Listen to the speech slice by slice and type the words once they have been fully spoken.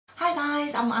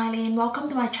guys, I'm Eileen. Welcome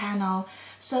to my channel.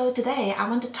 So today I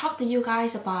want to talk to you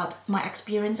guys about my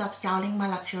experience of selling my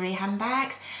luxury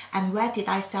handbags and where did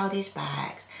I sell these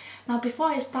bags. Now before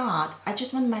I start, I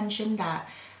just want to mention that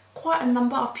quite a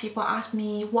number of people ask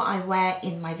me what I wear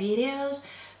in my videos.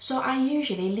 So I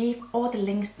usually leave all the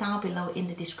links down below in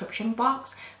the description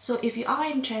box. So if you are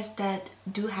interested,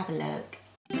 do have a look.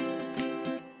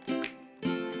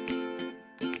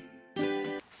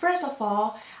 First of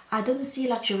all, I don't see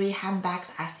luxury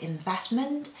handbags as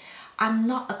investment. I'm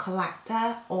not a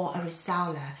collector or a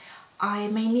reseller. I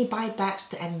mainly buy bags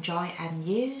to enjoy and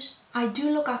use. I do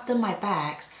look after my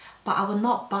bags, but I will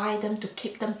not buy them to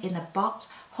keep them in a box,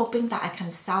 hoping that I can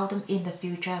sell them in the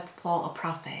future for a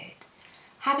profit.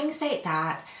 Having said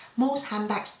that, most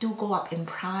handbags do go up in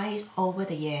price over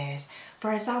the years.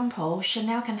 For example,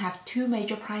 Chanel can have 2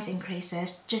 major price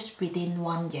increases just within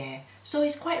 1 year. So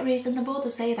it's quite reasonable to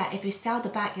say that if you sell the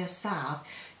bag yourself,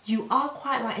 you are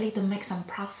quite likely to make some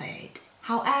profit.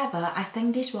 However, I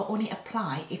think this will only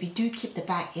apply if you do keep the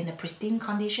bag in a pristine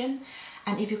condition,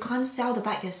 and if you can't sell the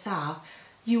bag yourself,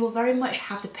 you will very much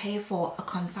have to pay for a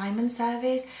consignment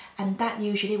service, and that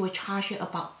usually will charge you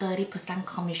about 30%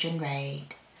 commission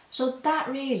rate. So that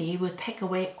really will take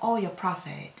away all your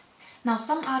profit. Now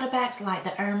some other bags like the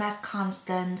Hermes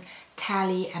Constance,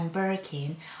 Kelly and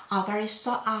Birkin are very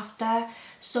sought after,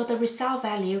 so the resale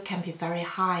value can be very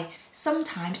high.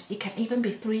 Sometimes it can even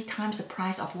be 3 times the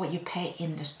price of what you pay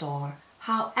in the store.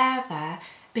 However,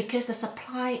 because the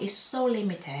supply is so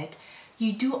limited,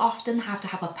 you do often have to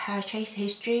have a purchase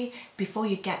history before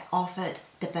you get offered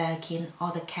the Birkin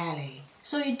or the Kelly.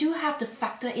 So you do have to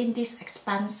factor in these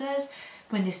expenses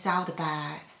when you sell the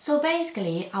bag. So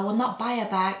basically, I will not buy a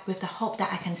bag with the hope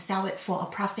that I can sell it for a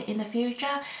profit in the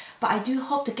future, but I do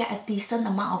hope to get a decent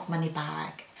amount of money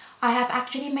back. I have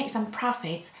actually made some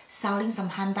profits selling some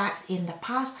handbags in the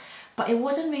past, but it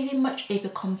wasn't really much if you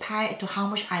compare it to how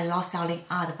much I lost selling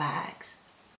other bags.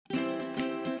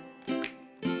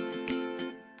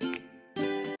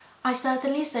 I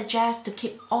certainly suggest to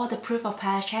keep all the proof of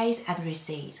purchase and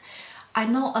receipts. I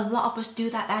know a lot of us do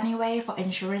that anyway for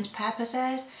insurance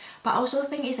purposes, but I also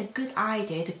think it's a good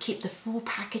idea to keep the full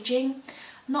packaging.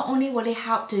 Not only will it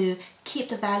help to keep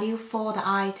the value for the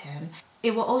item,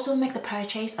 it will also make the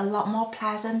purchase a lot more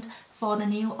pleasant for the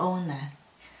new owner.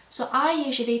 So I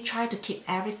usually try to keep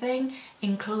everything,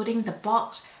 including the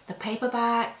box, the paper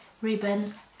bag,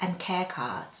 ribbons and care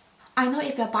cards. I know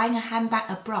if you're buying a handbag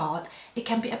abroad, it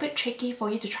can be a bit tricky for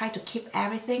you to try to keep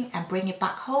everything and bring it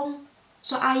back home.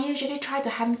 So I usually try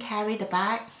to hand carry the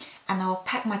bag, and I'll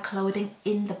pack my clothing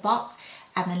in the box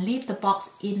and then leave the box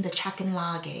in the check-in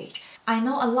luggage. I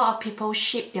know a lot of people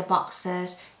ship their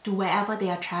boxes to wherever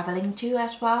they are traveling to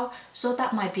as well, so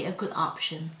that might be a good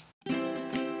option.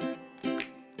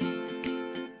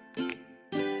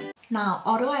 Now,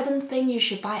 although I don't think you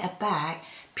should buy a bag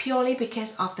purely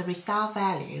because of the resale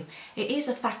value, it is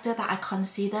a factor that I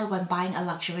consider when buying a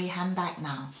luxury handbag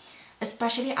now,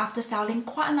 especially after selling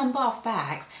quite a number of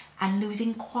bags and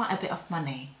losing quite a bit of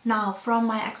money. Now, from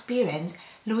my experience,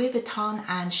 Louis Vuitton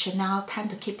and Chanel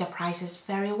tend to keep their prices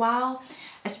very well,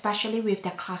 especially with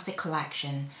their classic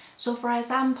collection. So for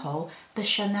example, the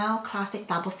Chanel classic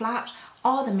double flaps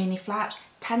or the mini flaps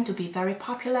tend to be very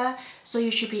popular, so you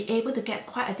should be able to get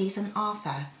quite a decent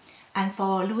offer. And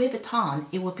for Louis Vuitton,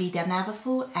 it would be their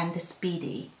Neverfull and the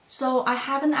Speedy. So I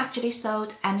haven't actually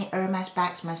sold any Hermes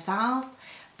bags myself,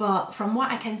 but from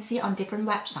what I can see on different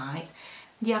websites,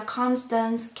 their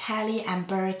Constance, Kelly and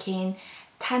Birkin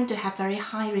tend to have very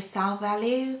high resale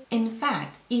value. In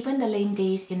fact, even the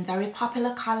ladies in very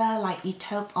popular colour like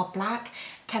taupe or black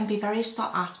can be very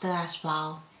sought after as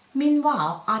well.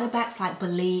 Meanwhile, other bags like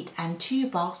Bolide and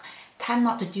Toolbox tend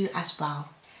not to do as well.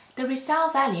 The resale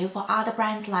value for other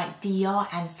brands like Dior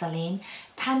and Celine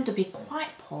tend to be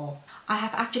quite poor. I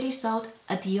have actually sold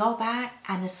a Dior bag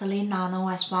and a Celine Nano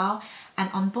as well, and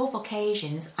on both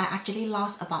occasions I actually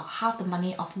lost about half the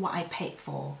money of what I paid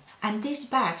for. And these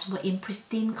bags were in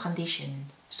pristine condition.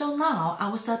 So now I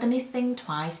will certainly think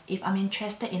twice if I'm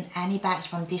interested in any bags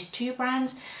from these 2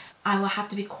 brands. I will have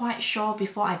to be quite sure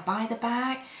before I buy the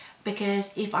bag,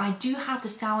 because if I do have to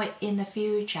sell it in the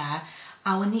future,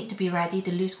 I will need to be ready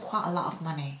to lose quite a lot of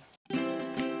money.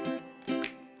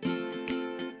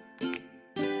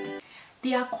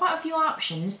 There are quite a few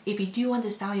options if you do want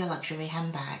to sell your luxury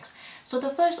handbags. So the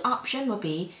first option would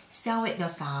be sell it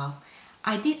yourself.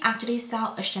 I did actually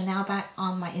sell a Chanel bag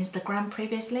on my Instagram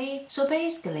previously. So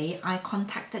basically, I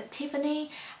contacted Tiffany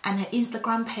and her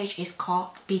Instagram page is called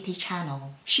BT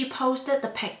Channel. She posted the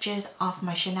pictures of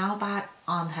my Chanel bag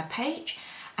on her page,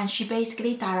 and she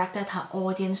basically directed her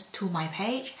audience to my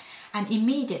page, and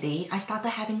immediately I started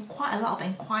having quite a lot of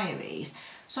inquiries.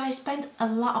 So I spent a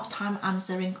lot of time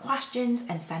answering questions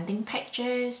and sending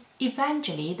pictures.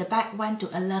 Eventually, the bag went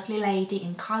to a lovely lady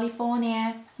in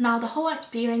California. Now, the whole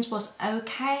experience was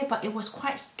okay, but it was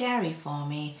quite scary for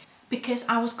me because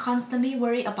I was constantly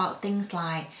worried about things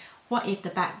like, what if the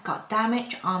bag got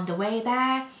damaged on the way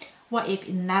there? What if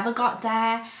it never got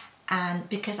there? And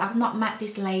because I've not met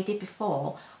this lady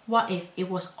before, what if it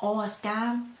was all a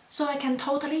scam? So I can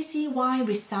totally see why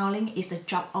reselling is a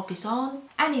job of its own.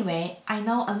 Anyway, I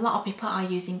know a lot of people are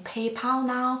using PayPal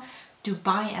now to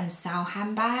buy and sell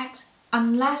handbags.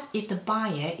 Unless if the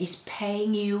buyer is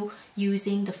paying you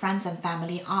using the friends and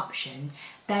family option,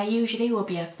 there usually will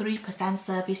be a 3%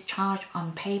 service charge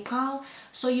on PayPal.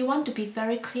 So you want to be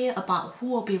very clear about who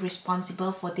will be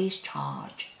responsible for this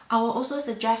charge. I will also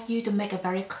suggest you to make a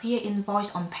very clear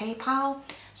invoice on PayPal.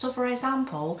 So for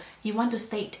example, you want to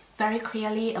state very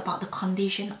clearly about the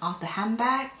condition of the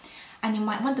handbag, and you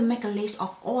might want to make a list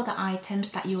of all the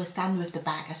items that you will send with the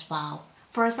bag as well.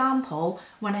 For example,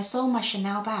 when I sold my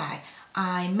Chanel bag,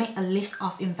 I made a list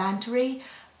of inventory.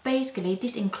 Basically,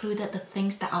 this included the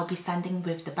things that I'll be sending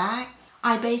with the bag.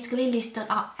 I basically listed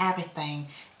out everything,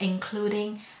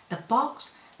 including the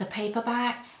box, the paper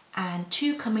bag, and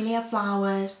 2 camellia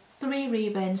flowers, 3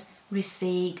 ribbons,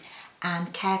 receipt,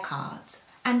 and care cards.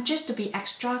 And just to be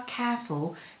extra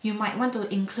careful, you might want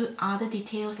to include other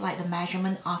details like the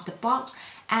measurement of the box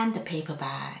and the paper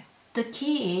bag. The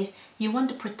key is you want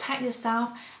to protect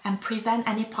yourself and prevent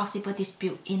any possible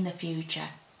dispute in the future.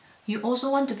 You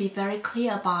also want to be very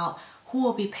clear about who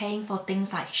will be paying for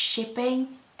things like shipping,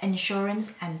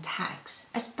 insurance, and tax,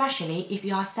 especially if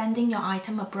you are sending your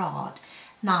item abroad.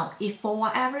 Now, if for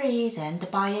whatever reason the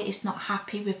buyer is not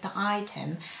happy with the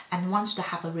item and wants to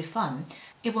have a refund,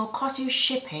 it will cost you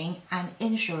shipping and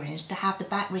insurance to have the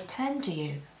bag returned to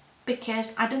you,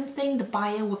 because I don't think the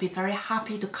buyer will be very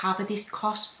happy to cover this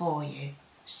cost for you.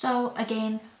 So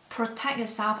again, protect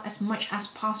yourself as much as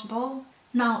possible.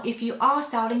 Now, if you are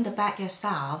selling the bag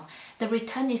yourself, the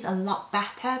return is a lot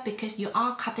better because you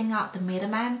are cutting out the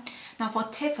middleman. Now for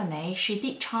Tiffany, she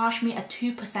did charge me a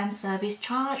 2% service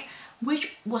charge,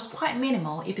 which was quite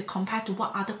minimal if you compare to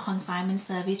what other consignment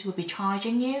service will be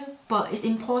charging you. But it's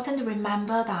important to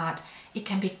remember that it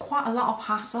can be quite a lot of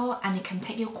hassle and it can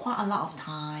take you quite a lot of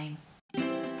time.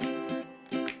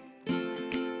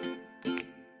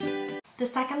 The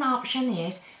second option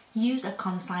is use a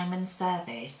consignment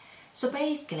service. So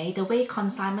basically, the way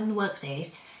consignment works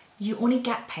is you only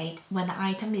get paid when the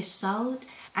item is sold,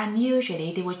 and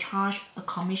usually they will charge a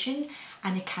commission,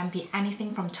 and it can be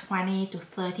anything from 20 to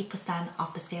 30%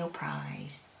 of the sale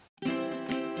price.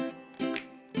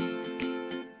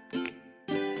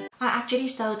 I actually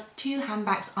sold 2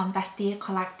 handbags on Vestiaire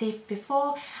Collective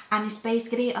before, and it's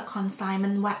basically a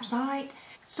consignment website.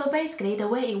 So basically the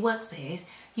way it works is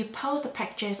you post the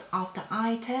pictures of the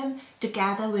item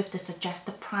together with the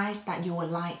suggested price that you would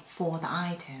like for the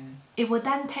item. It will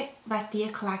then take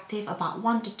Vestiaire Collective about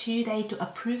 1 to 2 days to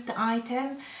approve the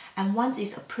item, and once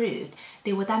it's approved,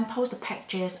 they will then post the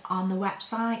pictures on the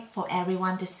website for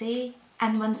everyone to see.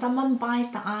 And when someone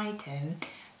buys the item,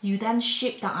 you then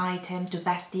ship the item to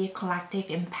Vestiaire Collective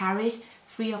in Paris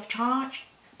free of charge.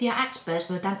 Their experts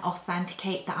will then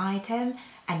authenticate the item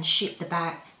and ship the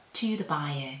bag to the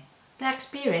buyer. The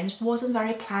experience wasn't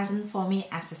very pleasant for me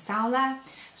as a seller.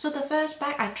 So the first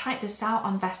bag I tried to sell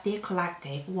on Vestiaire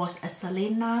Collective was a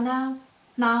Celine Nano.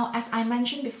 Now, as I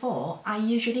mentioned before, I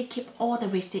usually keep all the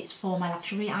receipts for my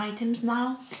luxury items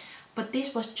now, but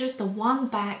this was just the one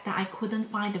bag that I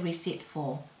couldn't find the receipt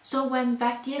for. So when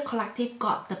Vestiaire Collective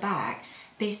got the bag,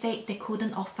 they said they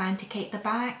couldn't authenticate the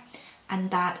bag, and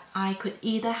that I could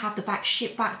either have the bag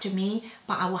shipped back to me,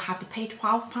 but I would have to pay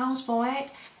 £12 for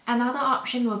it. Another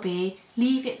option would be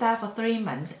leave it there for 3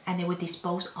 months and they would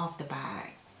dispose of the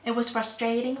bag. It was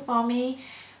frustrating for me,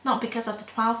 not because of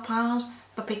the £12,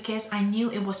 but because I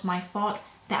knew it was my fault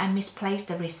that I misplaced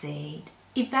the receipt.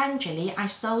 Eventually, I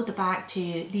sold the bag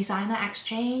to Designer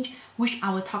Exchange, which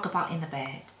I will talk about in a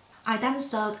bit. I then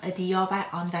sold a Dior bag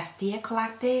on Vestiaire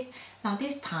Collective. Now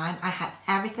this time I had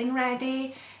everything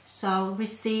ready, so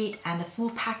receipt and the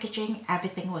full packaging,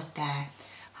 everything was there.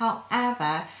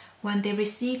 However, when they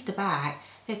received the bag,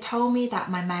 they told me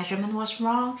that my measurement was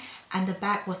wrong and the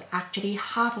bag was actually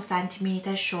half a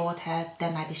centimeter shorter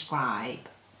than I described.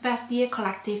 Vestiaire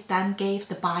Collective then gave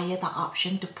the buyer the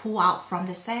option to pull out from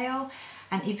the sale,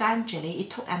 and eventually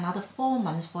it took another 4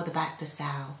 months for the bag to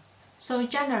sell. So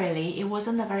generally, it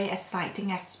wasn't a very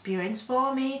exciting experience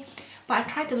for me, but I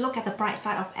tried to look at the bright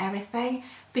side of everything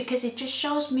because it just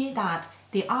shows me that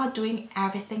they are doing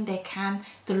everything they can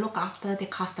to look after the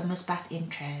customer's best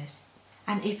interest.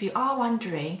 And if you are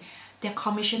wondering, their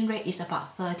commission rate is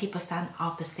about 30%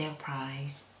 of the sale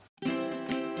price.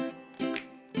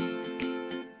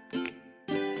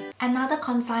 Another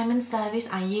consignment service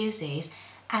I use is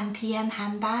NPN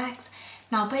Handbags.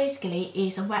 Now basically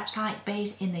it's a website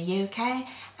based in the UK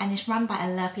and it's run by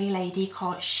a lovely lady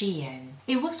called Shein.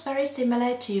 It works very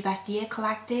similar to Vestiaire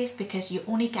Collective because you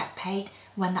only get paid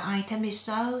when the item is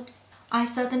sold. I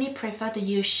certainly prefer to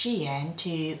use Shein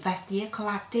to Vestiaire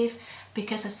Collective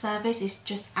because the service is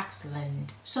just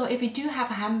excellent. So if you do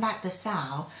have a handbag to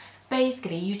sell,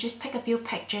 basically you just take a few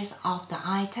pictures of the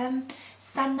item,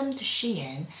 send them to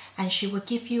Shein and she will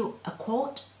give you a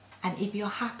quote. And if you're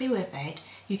happy with it,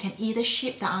 you can either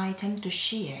ship the item to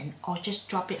Shein or just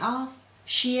drop it off.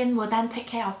 Shein will then take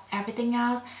care of everything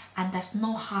else and there's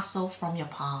no hassle from your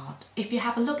part. If you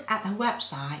have a look at her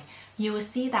website, you will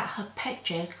see that her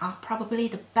pictures are probably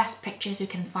the best pictures you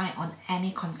can find on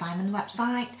any consignment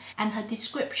website, and her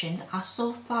descriptions are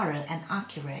so thorough and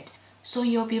accurate, so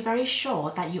you'll be very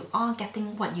sure that you are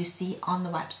getting what you see on the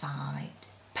website.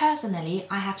 Personally,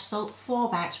 I have sold 4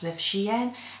 bags with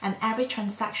Shein and every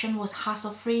transaction was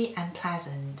hassle-free and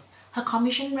pleasant. Her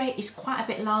commission rate is quite a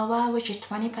bit lower, which is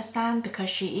 20% because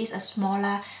she is a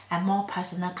smaller and more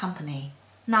personal company.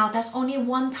 Now there's only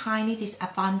one tiny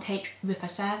disadvantage with her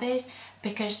service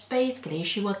because basically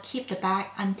she will keep the bag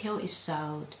until it's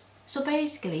sold. So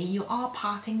basically you are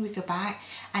parting with your bag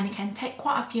and it can take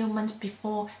quite a few months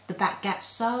before the bag gets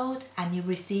sold and you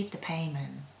receive the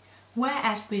payment.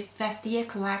 Whereas with Vestiaire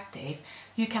Collective,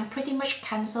 you can pretty much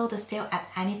cancel the sale at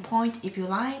any point if you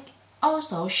like.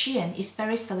 Also, Shein is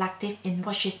very selective in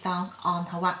what she sells on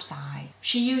her website.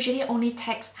 She usually only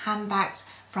takes handbags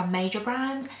from major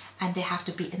brands and they have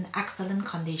to be in excellent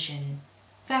condition.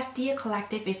 Vestiaire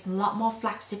Collective is a lot more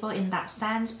flexible in that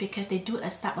sense because they do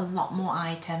accept a lot more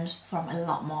items from a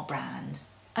lot more brands.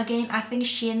 Again, I think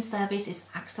Shein's service is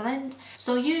excellent.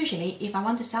 So usually if I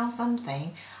want to sell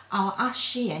something, I'll ask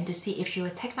Shein to see if she will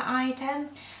take the item,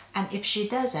 and if she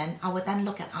doesn't, I will then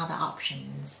look at other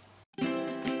options.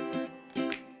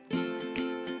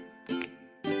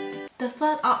 The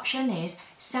third option is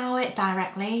sell it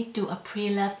directly to a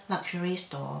pre-loved luxury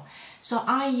store. So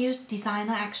I use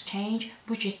Designer Exchange,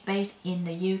 which is based in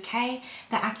the UK.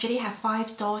 They actually have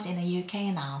 5 stores in the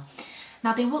UK now.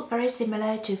 Now they work very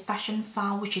similar to Fashion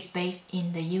File, which is based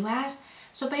in the US.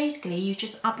 So basically you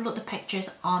just upload the pictures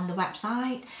on the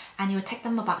website and it will take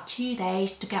them about 2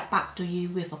 days to get back to you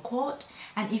with a quote,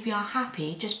 and if you are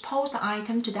happy, just post the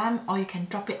item to them or you can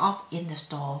drop it off in the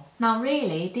store. Now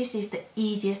really this is the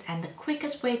easiest and the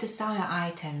quickest way to sell your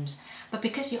items, but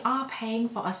because you are paying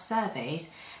for a service,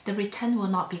 the return will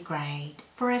not be great.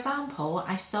 For example,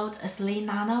 I sold a Celine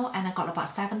Nano and I got about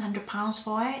 £700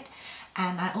 for it.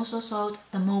 And I also sold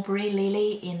the Mulberry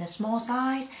Lily in the small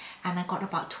size and I got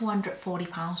about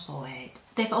 £240 for it.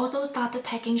 They've also started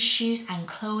taking shoes and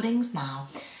clothing now.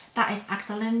 That is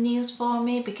excellent news for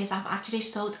me because I've actually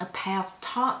sold a pair of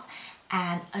tops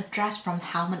and a dress from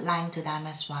Helmut Lang to them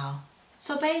as well.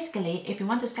 So basically, if you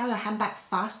want to sell your handbag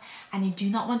fast and you do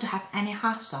not want to have any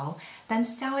hassle, then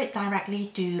sell it directly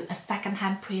to a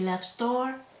second-hand pre-loved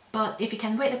store. But if you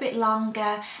can wait a bit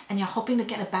longer and you're hoping to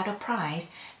get a better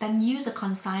price, then use a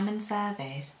consignment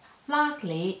service.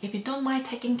 Lastly, if you don't mind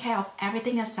taking care of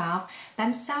everything yourself,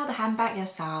 then sell the handbag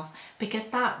yourself because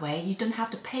that way you don't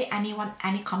have to pay anyone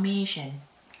any commission.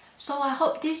 So I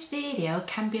hope this video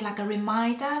can be like a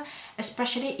reminder,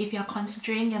 especially if you're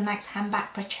considering your next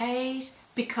handbag purchase,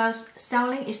 because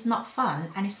selling is not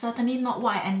fun and it's certainly not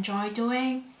what I enjoy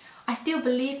doing. I still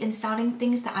believe in selling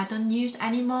things that I don't use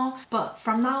anymore, but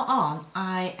from now on,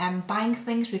 I am buying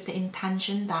things with the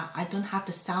intention that I don't have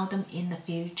to sell them in the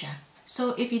future.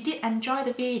 So if you did enjoy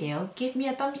the video, give me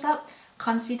a thumbs up,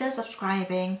 consider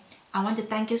subscribing. I want to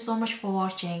thank you so much for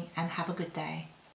watching and have a good day.